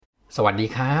สวัสดี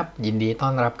ครับยินดีต้อ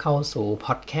นรับเข้าสู่พ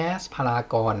อดแคสต์พารา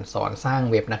กอนสอนสร้าง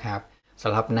เว็บนะครับส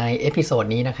ำหรับในเอพิโซด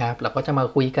นี้นะครับเราก็จะมา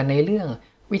คุยกันในเรื่อง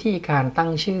วิธีการตั้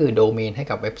งชื่อโดเมนให้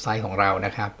กับเว็บไซต์ของเราน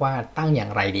ะครับว่าตั้งอย่า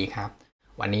งไรดีครับ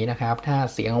วันนี้นะครับถ้า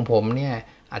เสียงของผมเนี่ย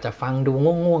อาจจะฟังดู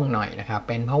ง่วงๆหน่อยนะครับ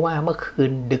เป็นเพราะว่าเมื่อคื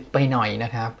นดึกไปหน่อยน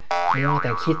ะครับมัวแ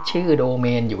ต่คิดชื่อโดเม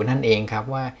นอยู่นั่นเองครับ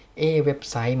ว่าเว็บ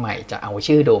ไซต์ใหม่จะเอา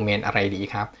ชื่อโดเมนอะไรดี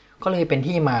ครับก็เลยเป็น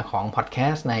ที่มาของพอดแค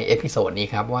สต์ในเอพิโซดนี้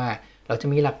ครับว่าเราจะ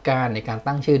มีหลักการในการ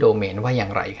ตั้งชื่อโดเมนว่าอย่า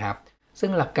งไรครับซึ่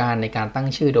งหลักการในการตั้ง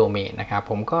ชื่อโดเมนนะครับ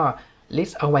ผมก็ลิส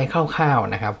ต์เอาไว้คร่าว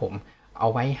ๆนะครับผมเอา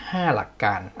ไว้5หลักก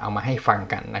ารเอามาให้ฟัง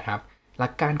กันนะครับหลั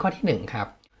กการข้อที่1ครับ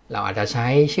เราอาจจะใช้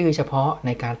ชื่อเฉพาะใน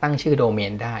การตั้งชื่อโดเม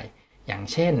นได้อย่าง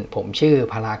เช่นผมชื่อ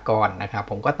พารากอนนะครับ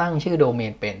ผมก็ตั้งชื่อโดเม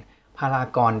นเป็น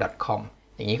paragon.com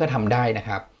อย่างนี้ก็ทำได้นะค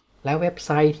รับและเว็บไซ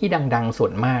ต์ที่ดังๆส่ว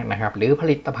นมากนะครับหรือผ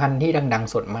ลิตภัณฑ์ที่ดัง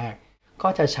ๆส่วนมากก็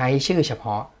จะใช้ชื่อเฉพ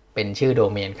าะเป็นชื่อโด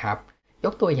เมนครับย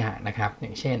กตัวอย่างนะครับอย่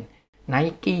างเช่น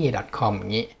nike.com อย่า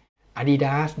งนี้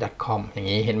adidas.com อย่าง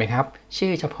นี้เห็นไหมครับชื่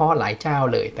อเฉพาะหลายเจ้า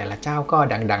เลยแต่ละเจ้าก็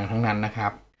ดังๆทั้งนั้นนะครั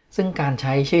บซึ่งการใ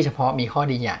ช้ชื่อเฉพาะมีข้อ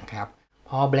ดีอย่างครับ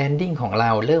พอแบรนดิ้งของเร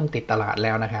าเริ่มติดตลาดแ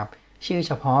ล้วนะครับชื่อเ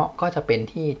ฉพาะก็จะเป็น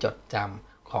ที่จดจ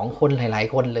ำของคนหลาย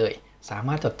ๆคนเลยสาม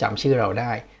ารถจดจำชื่อเราไ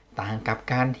ด้ต่างกับ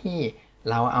การที่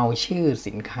เราเอาชื่อ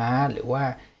สินค้าหรือว่า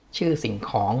ชื่อสิ่ง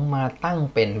ของมาตั้ง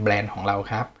เป็นแบรนด์ของเรา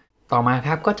ครับต่อมาค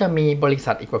รับก็จะมีบริ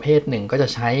ษัทอีกประเภทหนึ่งก็จะ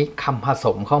ใช้คำผส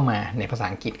มเข้ามาในภาษา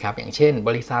อังกฤษครับอย่างเช่นบ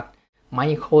ริษัท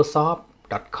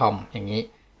microsoft.com อย่างนี้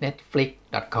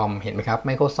netflix.com เห็นไหมครับ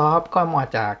Microsoft ก็มา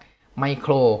จากไมโค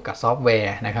รกับซอฟต์แว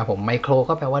ร์นะครับผมไมโคร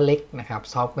ก็แปลว่าเล็กนะครับ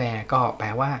ซอฟต์แวร์ก็แปล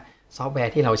ว่าซอฟต์แว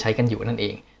ร์ที่เราใช้กันอยู่นั่นเอ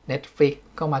ง Netflix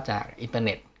ก็มาจากอินเทอร์เ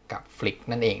น็ตกับ Flix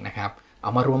นั่นเองนะครับเอา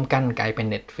มารวมกันกลายเป็น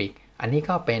Netflix อันนี้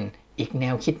ก็เป็นอีกแน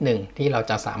วคิดหนึ่งที่เรา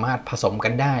จะสามารถผสมกั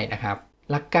นได้นะครับ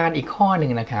หลักการอีกข้อหนึ่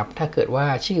งนะครับถ้าเกิดว่า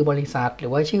ชื่อบริษัทหรื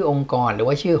อว่าชื่อองค์กรหรือ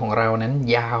ว่าชื่อของเรานั้น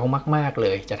ยาวมากๆเล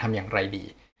ยจะทำอย่างไรดี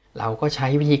เราก็ใช้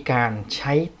วิธีการใ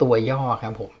ช้ตัวย่อค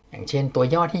รับผมอย่างเช่นตัว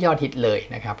ย่อที่ยอดฮิตเลย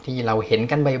นะครับที่เราเห็น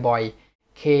กันบ่อย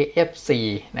ๆ KFC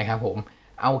นะครับผม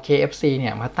เอา KFC เนี่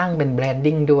ยมาตั้งเป็นแบรน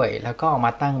ดิ้งด้วยแล้วก็ม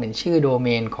าตั้งเป็นชื่อโดเม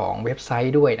นของเว็บไซ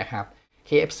ต์ด้วยนะครับ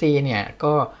KFC เนี่ย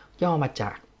ก็ย่อมาจ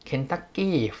าก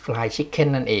Kentucky Fried Chicken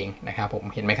นั่นเองนะครับผม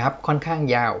เห็นไหมครับค่อนข้าง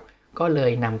ยาวก็เล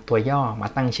ยนำตัวย่อมา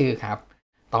ตั้งชื่อครับ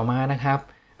ต่อมานะครับ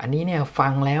อันนี้เนี่ยฟั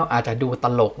งแล้วอาจจะดูต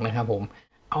ลกนะครับผม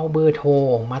เอาเบอร์โทร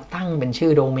มาตั้งเป็นชื่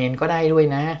อโดเมนก็ได้ด้วย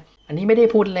นะอันนี้ไม่ได้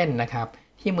พูดเล่นนะครับ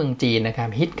ที่เมืองจีนนะครับ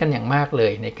ฮิตกันอย่างมากเล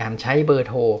ยในการใช้เบอร์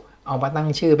โทรเอามาตั้ง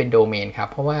ชื่อเป็นโดเมนครับ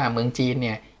เพราะว่าเมืองจีนเ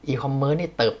นี่ยอีคอมเมิร์ซนี่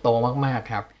เติบโตมาก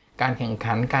ๆครับการแข่ง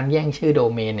ขันการแย่งชื่อโด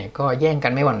เมนเนี่ยก็แย่งกั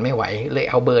นไม่หวั่นไม่ไหวเลย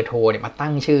เอาเบอร์โทรเนี่ยมาตั้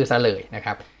งชื่อซะเลยนะค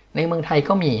รับในเมืองไทย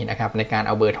ก็มีนะครับในการเ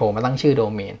อาเบอร์โทรมาตั้งชื่อโด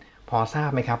เมนพอทราบ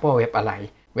ไหมครับว่าเว็บอะไร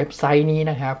เว็บไซต์นี้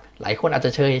นะครับหลายคนอาจจ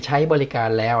ะเคยใช้บริการ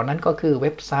แล้วนั่นก็คือเ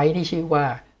ว็บไซต์ที่ชื่อว่า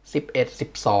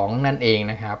1112นั่นเอง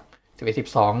นะครับ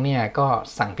1112เนี่ยก็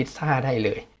สั่งพิซซ่าได้เล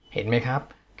ยเห็นไหมครับ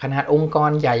ขนาดองค์ก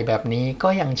รใหญ่แบบนี้ก็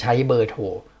ยังใช้เบอร์โทร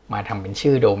มาทำเป็น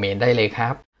ชื่อโดเมนได้เลยครั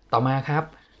บต่อมาครับ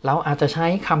เราอาจจะใช้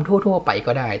คำทั่วๆไป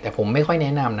ก็ได้แต่ผมไม่ค่อยแน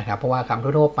ะนำนะครับเพราะว่าคำ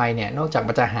ทั่วๆไปเนี่ยนอกจาก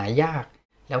มันจะหายาก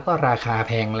แล้วก็ราคา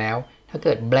แพงแล้วถ้าเ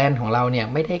กิดแบรนด์ของเราเนี่ย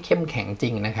ไม่ได้เข้มแข็งจริ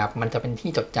งนะครับมันจะเป็นที่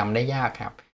จดจำได้ยากครั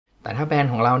บแต่ถ้าแบรน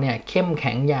ด์ของเราเนี่ยเข้มแ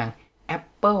ข็งอย่าง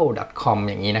apple.com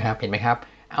อย่างนี้นะครับเห็นไหมครับ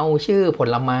เอาชื่อผ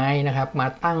ลไม้นะครับมา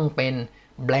ตั้งเป็น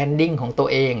แบรนดิ้งของตัว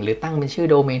เองหรือตั้งเป็นชื่อ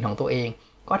โดเมนของตัวเอง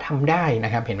ก็ทำได้น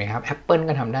ะครับเห็นไหมครับ Apple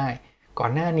ก็ทำได้ก่อ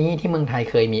นหน้านี้ที่เมืองไทย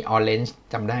เคยมี Orange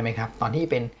จำได้ไหมครับตอนที่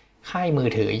เป็นค่ายมือ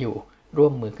ถืออยู่ร่ว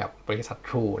มมือกับบริษัท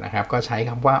True นะครับก็ใช้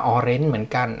คำว่า Orange เหมือน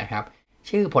กันนะครับ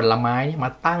ชื่อผลไม้มา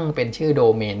ตั้งเป็นชื่อโด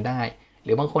เมนได้ห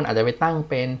รือบางคนอาจจะไปตั้ง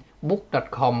เป็น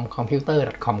book.com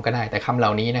computer.com ก็ได้แต่คำเหล่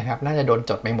านี้นะครับน่าจะโดน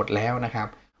จดไปหมดแล้วนะครับ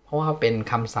เพราะว่าเป็น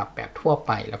คำศัพท์แบบทั่วไ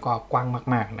ปแล้วก็กว้าง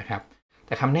มากๆนะครับแ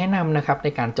ต่คำแนะนำนะครับใน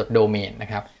การจดโดเมนนะ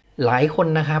ครับหลายคน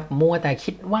นะครับมัวแต่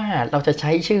คิดว่าเราจะใ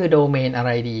ช้ชื่อโดเมนอะไ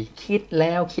รดีคิดแ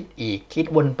ล้วคิดอีกคิด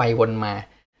วนไปวนมา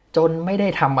จนไม่ได้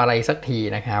ทำอะไรสักที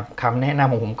นะครับคำแนะน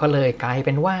ำของผมก็เลยกลายเ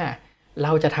ป็นว่าเร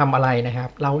าจะทำอะไรนะครับ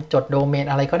เราจดโดเมน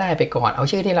อะไรก็ได้ไปก่อนเอา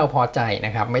ชื่อที่เราพอใจน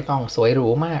ะครับไม่ต้องสวยหรู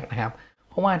มากนะครับ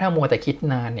เพราะว่าถ้ามัวแต่คิด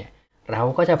นานเนี่ยเรา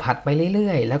ก็จะผัดไปเ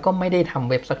รื่อยๆแล้วก็ไม่ได้ทำ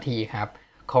เว็บสักทีครับ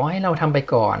ขอให้เราทำไป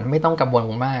ก่อนไม่ต้องกังวล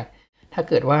มากถ้า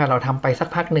เกิดว่าเราทำไปสัก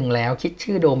พักหนึ่งแล้วคิด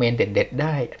ชื่อโดเมนเด็ดๆไ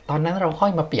ด้ตอนนั้นเราค่อ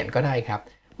ยมาเปลี่ยนก็ได้ครับ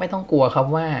ไม่ต้องกลัวครับ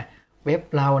ว่าเว็บ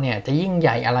เราเนี่ยจะยิ่งให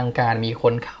ญ่อลังการมีค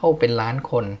นเข้าเป็นล้าน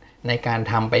คนในการ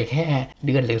ทำไปแค่เ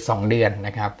ดือนหรือ2เดือนน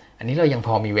ะครับอันนี้เรายังพ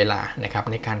อมีเวลานะครับ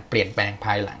ในการเปลี่ยนแปลงภ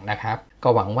ายหลังนะครับก็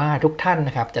หวังว่าทุกท่านน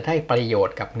ะครับจะได้ประโยช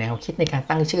น์กับแนวคิดในการ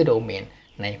ตั้งชื่อโดเมน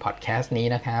ในพอดแคสต์นี้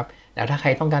นะครับแล้วถ้าใคร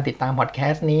ต้องการติดตามพอดแค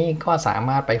สต์นี้ก็สาม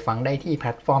ารถไปฟังได้ที่แพล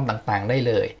ตฟอร์มต่างๆได้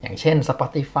เลยอย่างเช่น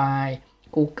Spotify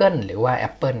Google หรือว่า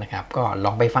Apple นะครับก็ล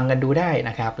องไปฟังกันดูได้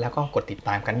นะครับแล้วก็กดติดต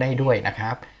ามกันได้ด้วยนะค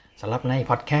รับสำหรับใน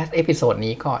พอดแคสต์เอพิโซด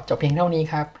นี้ก็จบเพียงเท่านี้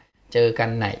ครับเจอกัน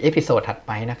ในเอพิโซดถัดไ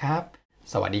ปนะครับ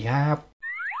สวัสดีครับ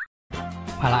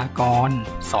พลากร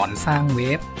สอนสร้างเ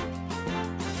ว็บ